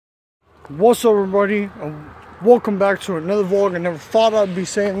What's up, everybody, and welcome back to another vlog. I never thought I'd be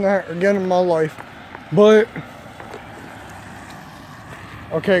saying that again in my life, but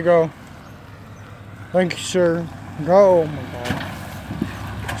okay, go. Thank you, sir. Go. Oh my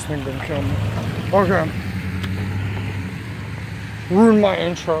god, this thing gonna kill me. Okay, ruined my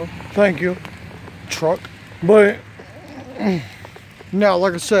intro. Thank you, truck. But now,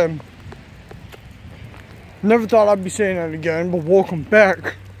 like I said, never thought I'd be saying that again. But welcome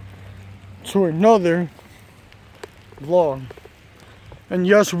back to another vlog. And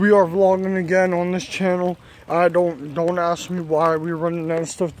yes, we are vlogging again on this channel. I don't ask me why. We're running out of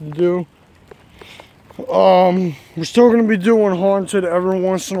stuff to do. We're still gonna be doing haunted every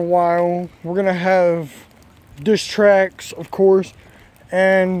once in a while. We're gonna have diss tracks, of course,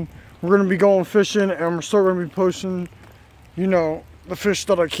 and we're gonna be going fishing, and we're still gonna be posting, you know, the fish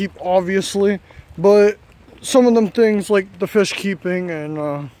that I keep, obviously. But some of them things like the fish keeping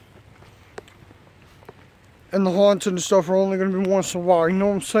and the haunted and stuff are only going to be once in a while, you know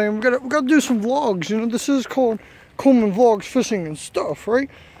what I'm saying? We gotta do some vlogs, you know. This is called Coleman Vlogs Fishing and stuff, right?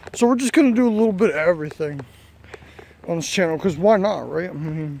 So we're just going to do a little bit of everything on this channel, because why not, right? I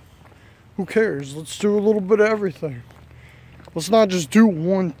mean, who cares? Let's do a little bit of everything. Let's not just do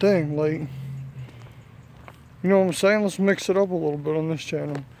one thing, like, you know what I'm saying? Let's mix it up a little bit on this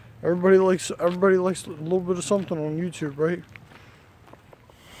channel. Everybody likes a little bit of something on YouTube, right?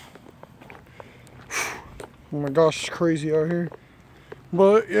 Oh my gosh, it's crazy out here.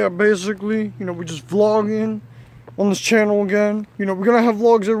 But yeah, basically, you know, we're just vlogging on this channel again. You know, we're gonna have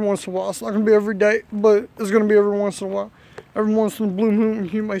vlogs every once in a while. It's not gonna be every day, but it's gonna be every once in a while. Every once in a blue moon,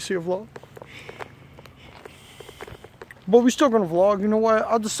 you might see a vlog. But we're still gonna vlog. You know what?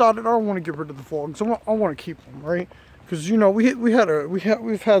 I decided I don't want to get rid of the vlogs. I want to keep them, right? Because, you know,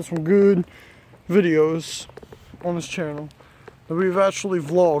 we've had some good videos on this channel that we've actually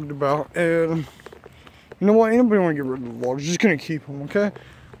vlogged about, and you know what? Anybody want to get rid of the vlogs? Just gonna keep them, okay?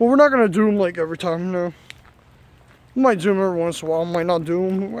 Well, we're not gonna do them like every time, you know. We might do them every once in a while. Might not do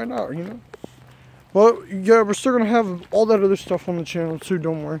them. We might not, you know. But yeah, we're still gonna have all that other stuff on the channel too.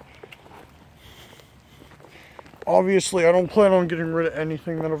 Don't worry. Obviously, I don't plan on getting rid of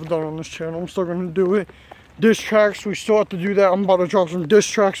anything that I've done on this channel. I'm still gonna do it. Diss tracks, we still have to do that. I'm about to drop some diss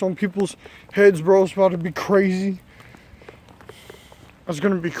tracks on people's heads, bro. It's about to be crazy. It's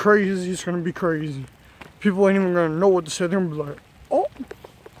gonna be crazy. It's gonna be crazy. People ain't even gonna know what to say. They're gonna be like, oh,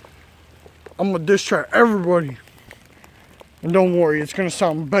 I'm gonna diss track everybody. And don't worry, it's gonna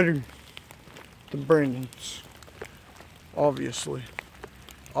sound better than Brandon's. Obviously.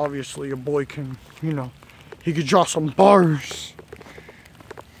 Obviously, your boy can, you know, he could draw some bars.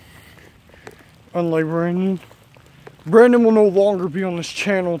 Unlike Brandon. Brandon will no longer be on this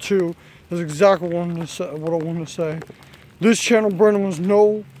channel too. That's exactly what I want to say. This channel, Brandon will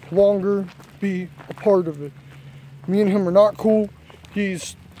no longer be a part of it. Me and him are not cool.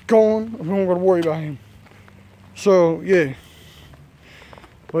 He's gone. I'm not gonna worry about him. So yeah.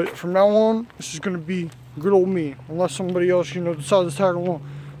 But from now on, this is gonna be good old me. Unless somebody else, you know, decides to tag along.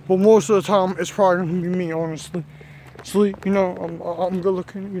 But most of the time, it's probably gonna be me, honestly. See, you know, I'm good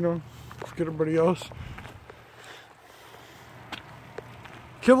looking, you know. Forget everybody else.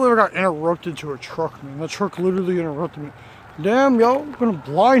 Can't believe I got interrupted to a truck, man. That truck literally interrupted me. Damn, y'all gonna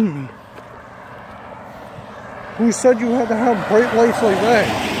blind me. Who said you had to have bright lights like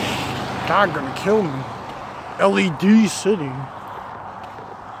that? God, gonna kill me. LED City.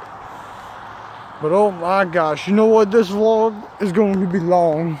 But oh my gosh, you know what? This vlog is going to be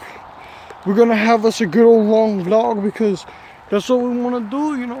long. We're gonna have us a good old long vlog because that's what we want to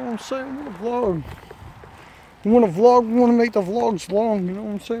do, you know what I'm saying? We want to vlog. We want to vlog, we want to make the vlogs long, you know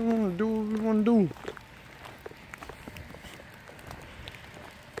what I'm saying? We want to do what we want to do.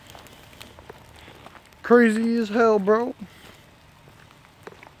 Crazy as hell, bro.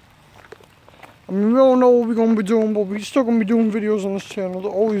 I mean, we don't know what we're going to be doing, but we're still going to be doing videos on this channel.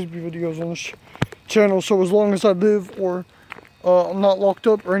 There'll always be videos on this channel, so as long as I live or I'm not locked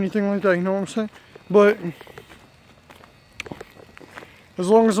up or anything like that, you know what I'm saying? But as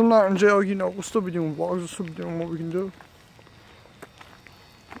long as I'm not in jail, you know, we'll still be doing vlogs. We'll still be doing what we can do.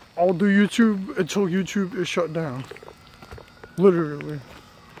 I'll do YouTube until YouTube is shut down. Literally.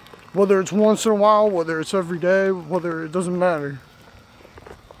 Whether it's once in a while, whether it's every day, whether it doesn't matter.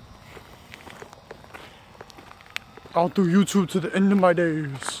 I'll do YouTube to the end of my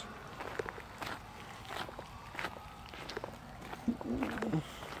days.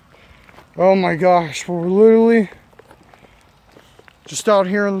 Oh my gosh, we're literally just out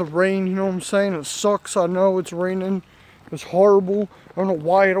here in the rain, you know what I'm saying? It sucks, I know it's raining. It's horrible. I don't know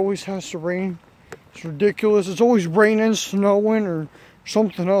why it always has to rain. It's ridiculous. It's always raining, snowing, or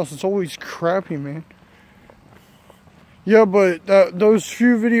something else. It's always crappy, man. Yeah, but those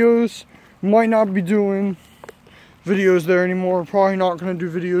few videos, might not be doing videos there anymore. Probably not going to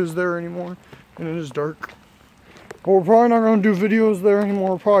do videos there anymore. And it is dark. But we're probably not going to do videos there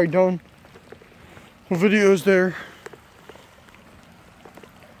anymore. We're probably done with videos there.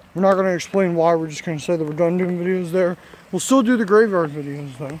 We're not going to explain why. We're just going to say that we're done doing videos there. We'll still do the graveyard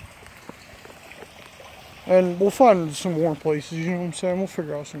videos, though. And we'll find some more places, you know what I'm saying? We'll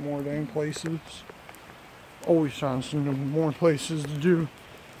figure out some more dang places. Always find some more places to do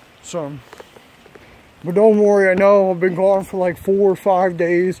some. But don't worry, I know I've been gone for like 4 or 5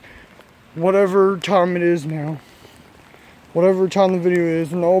 days. Whatever time it is now. Whatever time the video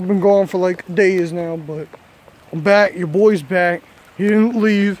is. I know I've been gone for like days now, but I'm back. Your boy's back. He didn't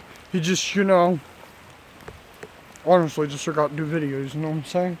leave. He just, you know, honestly just forgot to do videos, you know what I'm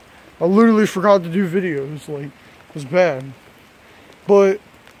saying? I literally forgot to do videos. Like, it was bad. But,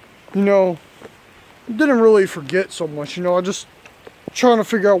 you know, I didn't really forget so much, you know. I just trying to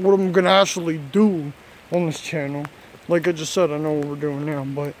figure out what I'm going to actually do on this channel. Like I just said, I know what we're doing now,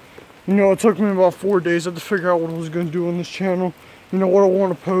 but, you know, it took me about 4 days. I had to figure out what I was going to do on this channel. You know, what I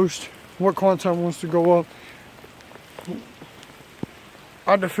want to post, what content wants to go up.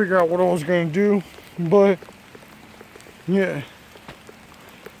 I had to figure out what I was going to do, but, yeah.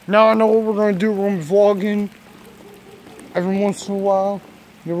 Now I know what we're going to do. We're going to be vlogging every once in a while.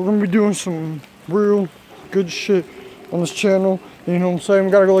 Yeah, we're going to be doing some real good shit on this channel. You know what I'm saying?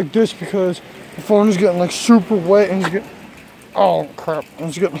 We got to go like this because the phone is getting like super wet and it's getting, oh crap, and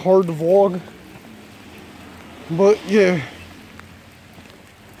it's getting hard to vlog. But yeah.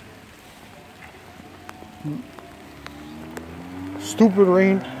 Stupid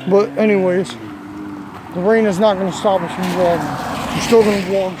rain. But anyways, the rain is not going to stop us from vlogging. We're still going to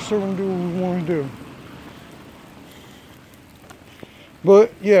vlog, still going to do what we want to do.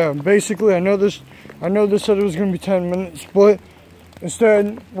 But yeah, basically I know this said it was going to be 10 minutes, but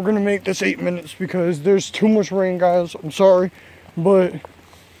instead we're going to make this 8 minutes because there's too much rain, guys. I'm sorry, but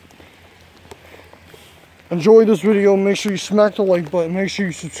enjoy this video. Make sure you smack the like button. Make sure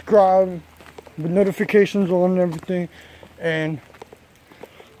you subscribe with notifications on and everything. And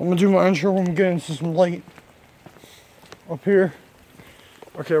I'm going to do my intro when we get into some light up here.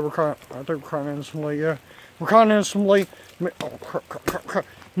 Okay, I think we're kind of in some light, yeah. We're kind of in some light. Oh, crap.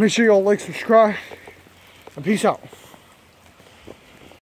 Make sure y'all like, subscribe, and peace out.